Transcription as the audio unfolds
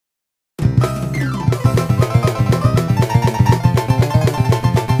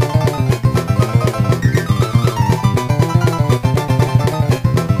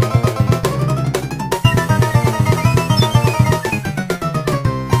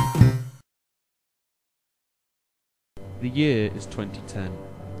The year is 2010.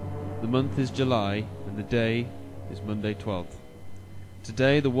 The month is July, and the day is Monday 12th.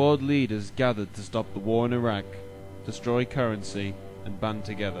 Today the world leaders gathered to stop the war in Iraq, destroy currency, and band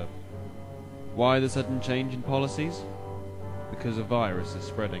together. Why the sudden change in policies? Because a virus is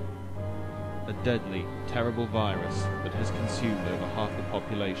spreading. A deadly, terrible virus that has consumed over half the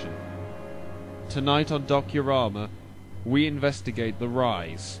population. Tonight on Doc-Urama, we investigate the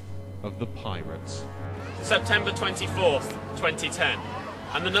rise of the pirates. September 24th, 2010,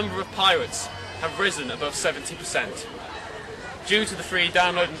 and the number of pirates have risen above 70%. Due to the free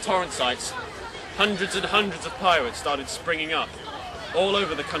download and torrent sites, hundreds and hundreds of pirates started springing up all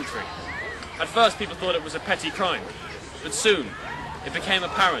over the country. At first people thought it was a petty crime, but soon it became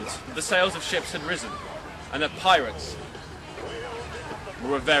apparent that the sales of ships had risen and that pirates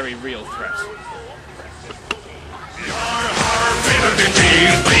were a very real threat.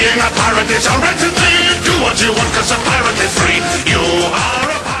 Being a pirate is a wretched thing. Do what you want, 'cause a pirate is free. You are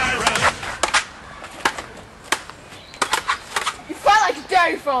a pirate. You fight like a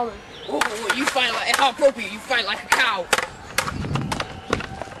dairy farmer. Oh, you fight like how appropriate. You fight like a cow.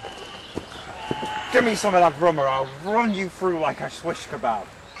 Give me some of that rum or I'll run you through like a swish kebab.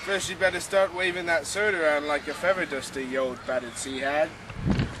 First you better start waving that sword around like a feather duster, you old battered sea hag.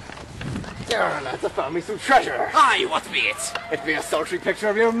 Lads, I found me some treasure. Aye, what be it? It'd be a sultry picture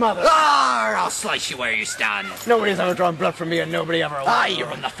of your mother. Arr, I'll slice you where you stand. Nobody's ever drawn blood from me and nobody ever will. Aye, you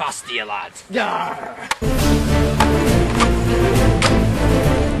run the fast, dear lad. Yarr.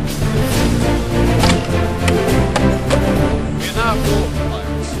 We are now caught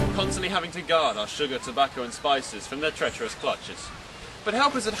pirates, constantly having to guard our sugar, tobacco and spices from their treacherous clutches. But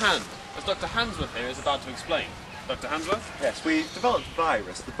help is at hand, as Dr. Hansworth here is about to explain. Dr. Hansworth? Yes, we've developed a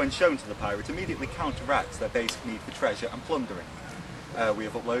virus that, when shown to the pirate, immediately counteracts their basic need for treasure and plundering. We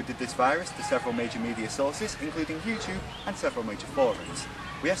have uploaded this virus to several major media sources, including YouTube and several major forums.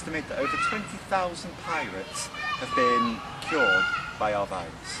 We estimate that over 20,000 pirates have been cured by our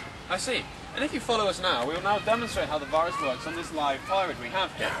virus. I see. And if you follow us now, we will now demonstrate how the virus works on this live pirate we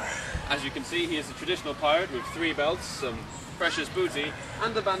have here. As you can see, he is a traditional pirate with 3 belts, some precious booty,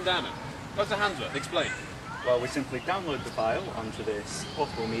 and a bandana. Dr. Hansworth, explain. Well, we simply download the file onto this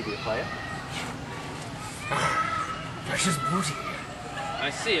portable media player. Precious booty.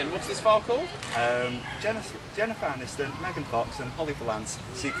 I see, and what's this file called? Jennifer Aniston, Megan Fox and Holly Valance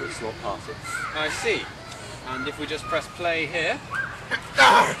Secret Slot Party. I see. And if we just press play here...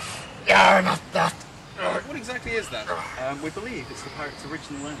 Yarr, not that. What exactly is that? We believe it's the pirate's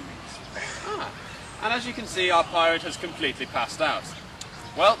original enemies. Ah, and as you can see, our pirate has completely passed out.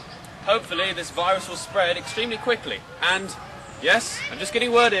 Well, hopefully this virus will spread extremely quickly. And, yes, I'm just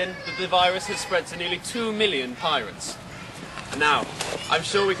getting word in that the virus has spread to nearly 2 million pirates. Now, I'm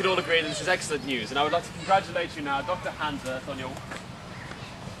sure we could all agree that this is excellent news, and I would like to congratulate you now, Dr. Hansworth, on your...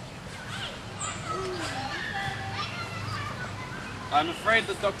 I'm afraid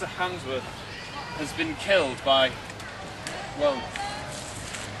that Dr. Hansworth has been killed by... well...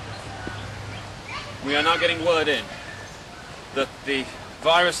 We are now getting word in that the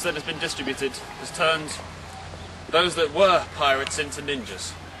virus that has been distributed has turned those that were pirates into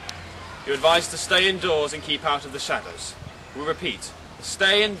ninjas. You're advised to stay indoors and keep out of the shadows. We repeat,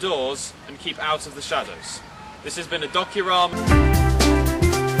 stay indoors and keep out of the shadows. This has been a Doc-Urama.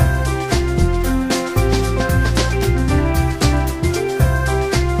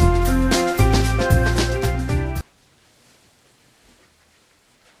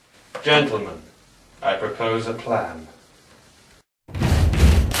 Gentlemen, I propose a plan.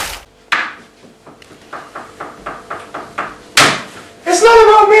 It's not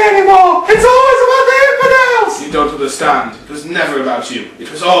about me anymore! It's always about the infidels! You don't understand. It was never about you.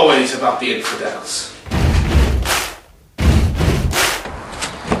 It was always about the infidels.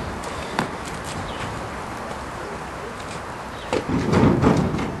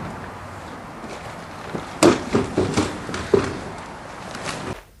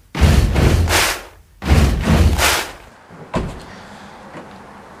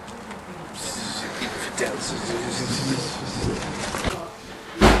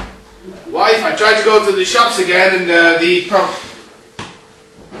 Wife, I tried to go to the shops again and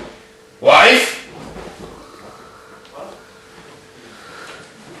Wife?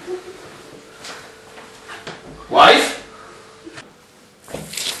 Wife?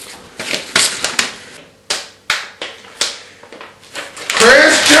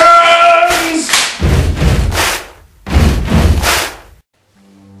 Christians!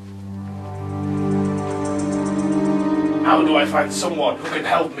 How do I find someone who can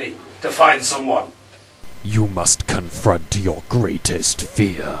help me to find someone? You must confront your greatest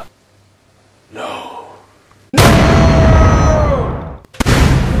fear. No.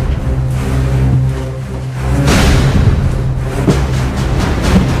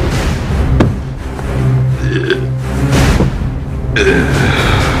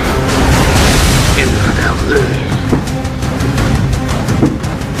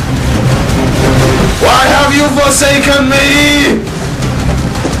 Why have you forsaken me?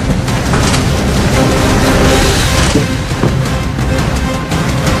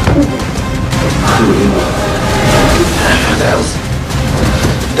 Infidels.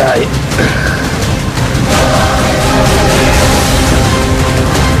 Die.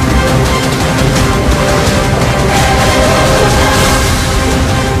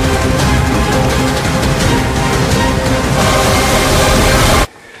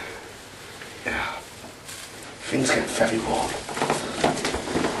 Things get very warm.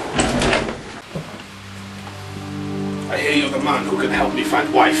 I hear you're the man who can help me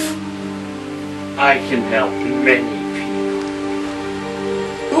find wife. I can help many people.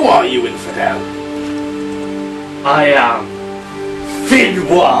 Who are you, infidel? I am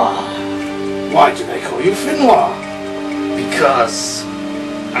Finoir. Why do they call you Finoir? Because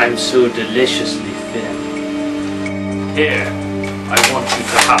I'm so deliciously thin. Here, I want you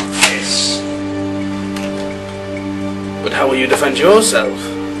to have this. But how will you defend yourself?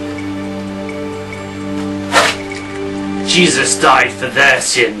 Jesus died for their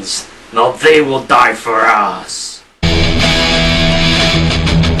sins. Now they will die for ours.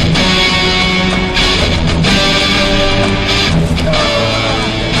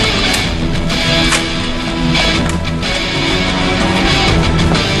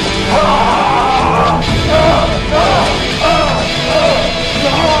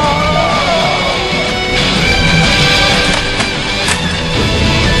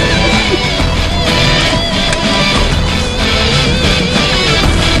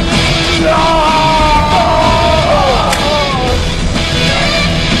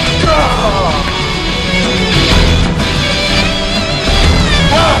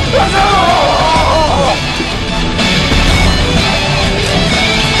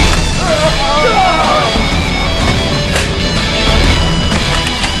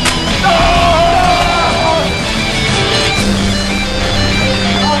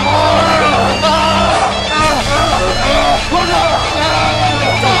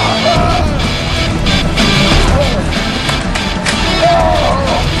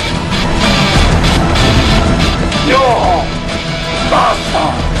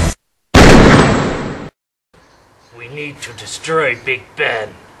 We need to destroy Big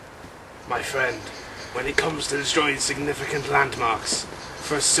Ben. My friend, when it comes to destroying significant landmarks,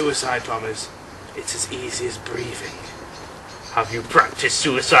 for suicide bombers, it's as easy as breathing. Have you practiced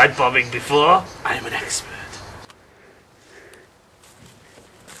suicide bombing before? I am an expert.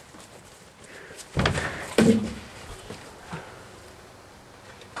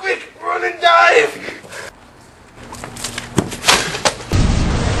 Quick, run and dive!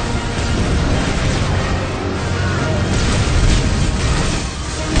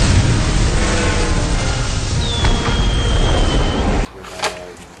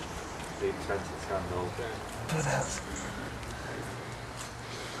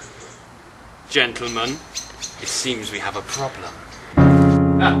 Gentlemen, it seems we have a problem.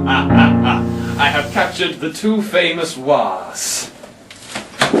 I have captured the two famous Wars.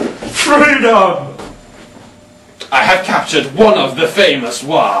 Freedom! I have captured one of the famous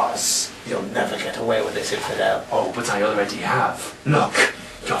Wars. You'll never get away with this, infidel. Oh, but I already have. Look,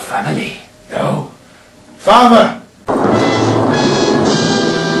 your family. No. Father!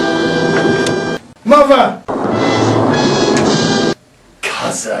 Mother!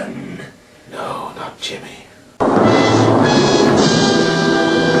 Cousin. No, not Jimmy.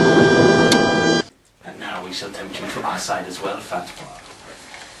 And now we shall tempt you to our side as well, Fatwa.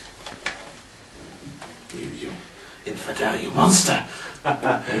 You infidel, you monster!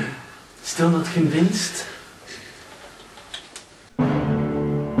 Still not convinced? You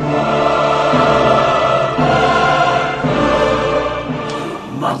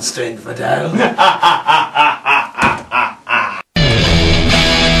monster infidel!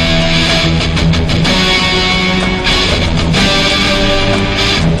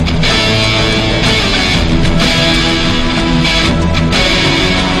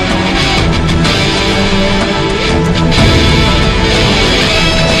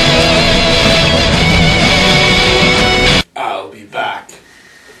 I'll be back.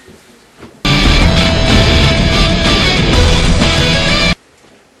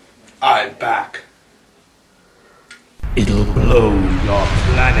 I'm back. It'll blow your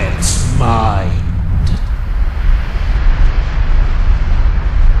planet's mind.